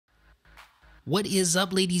What is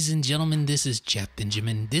up, ladies and gentlemen? This is Jeff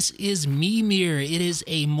Benjamin. This is MIRMIR. It is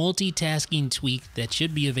a multitasking tweak that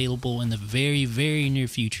should be available in the very, very near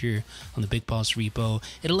future on the Big Boss repo.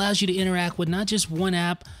 It allows you to interact with not just one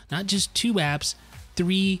app, not just two apps,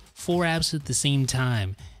 3, 4 apps at the same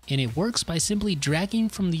time. And it works by simply dragging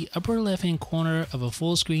from the upper left-hand corner of a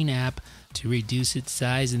full screen app to reduce its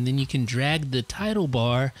size, and then you can drag the title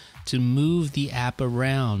bar to move the app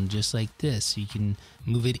around just like this. You can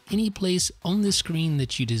move it any place on the screen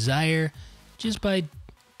that you desire just by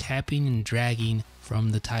tapping and dragging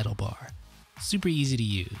from the title bar. Super easy to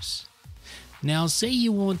use. Now, say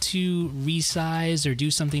you want to resize or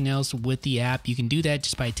do something else with the app, you can do that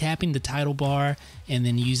just by tapping the title bar and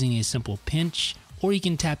then using a simple pinch, or you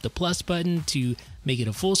can tap the plus button to make it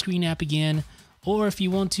a full screen app again, or if you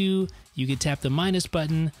want to, you can tap the minus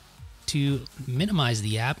button to minimize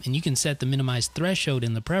the app, and you can set the minimize threshold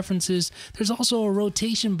in the preferences. There's also a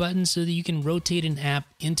rotation button so that you can rotate an app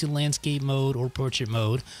into landscape mode or portrait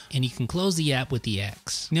mode, and you can close the app with the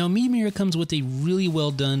X. Now, MIRMIR comes with a really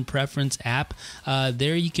well done preference app.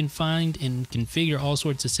 There you can find and configure all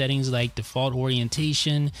sorts of settings like default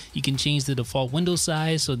orientation. You can change the default window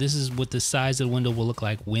size, so this is what the size of the window will look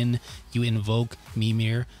like when you invoke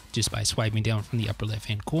MIRMIR, just by swiping down from the upper left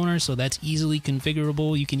hand corner, so that's easily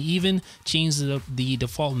configurable. You can even change the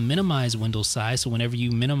default minimize window size, so whenever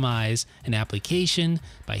you minimize an application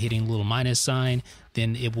by hitting a little minus sign,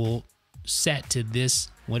 then it will set to this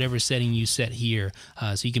whatever setting you set here.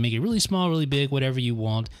 So you can make it really small, really big, whatever you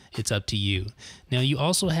want. It's up to you. Now you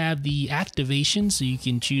also have the activation, so you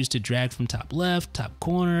can choose to drag from top left, top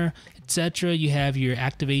corner, etc. You have your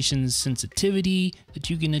activation sensitivity that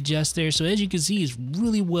you can adjust there. So as you can see, it's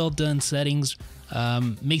really well done settings.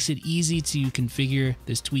 Makes it easy to configure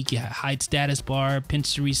this tweak. You have hide status bar,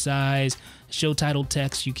 pinch to resize, show title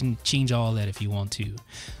text. You can change all that if you want to.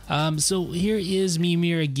 So here is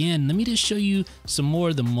MIRMIR again. Let me just show you some more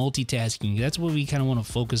of the multitasking. That's what we kind of want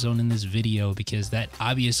to focus on in this video, because that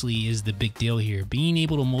obviously is the big deal here. Being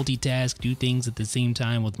able to multitask, do things at the same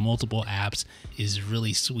time with multiple apps is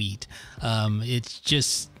really sweet. It's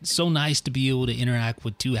just so nice to be able to interact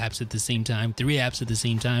with 2 apps at the same time, 3 apps at the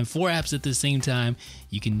same time, 4 apps at the same time.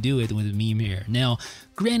 You can do it with MIRMIR. Now,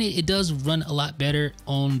 granted, it does run a lot better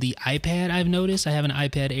on the iPad. I've noticed. I have an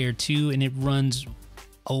iPad Air 2 and it runs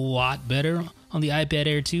a lot better on the iPad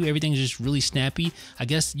Air 2. Everything's just really snappy. I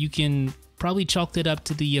guess you can probably chalk that up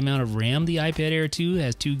to the amount of RAM. The iPad Air 2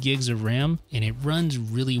 has 2 gigs of RAM, and it runs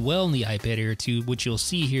really well on the iPad Air 2, which you'll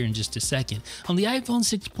see here in just a second. On the iPhone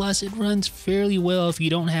 6 Plus, it runs fairly well if you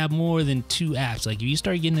don't have more than 2 apps. Like if you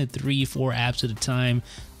start getting to 3, 4 apps at a time,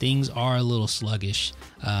 things are a little sluggish.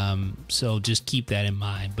 So just keep that in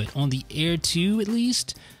mind. But on the Air 2, at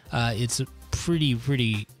least, it's pretty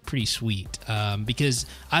sweet, because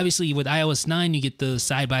obviously with iOS 9 you get the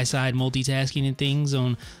side-by-side multitasking and things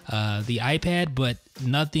on the iPad, but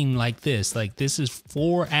nothing like this. Like this is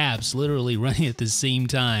 4 apps literally running at the same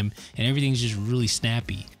time, and everything's just really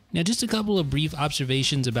snappy. Now, just a couple of brief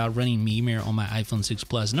observations about running MIRMIR on my iPhone 6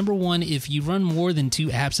 Plus. Number one, if you run more than 2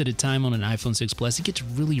 apps at a time on an iPhone 6 Plus, it gets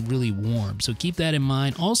really warm. So keep that in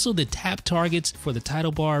mind. Also, the tap targets for the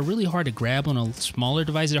title bar are really hard to grab on a smaller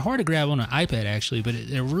device. They're hard to grab on an iPad actually, but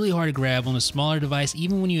they're really hard to grab on a smaller device,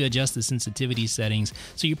 even when you adjust the sensitivity settings.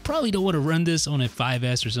 So you probably don't want to run this on a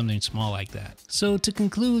 5S or something small like that. So to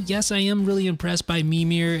conclude, yes, I am really impressed by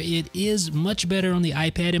MIRMIR. It is much better on the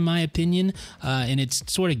iPad in my opinion, and it's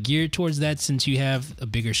sort of geared towards that since you have a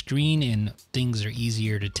bigger screen and things are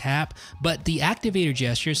easier to tap. But the activator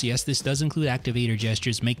gestures, yes, this does include activator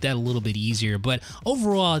gestures, make that a little bit easier. But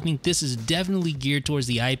overall, I think this is definitely geared towards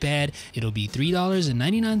the iPad. It'll be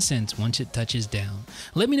 $3.99 once it touches down.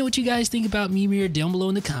 Let me know what you guys think about MIRMIR down below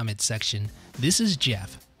in the comments section. This is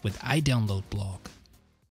Jeff with iDownload Blog.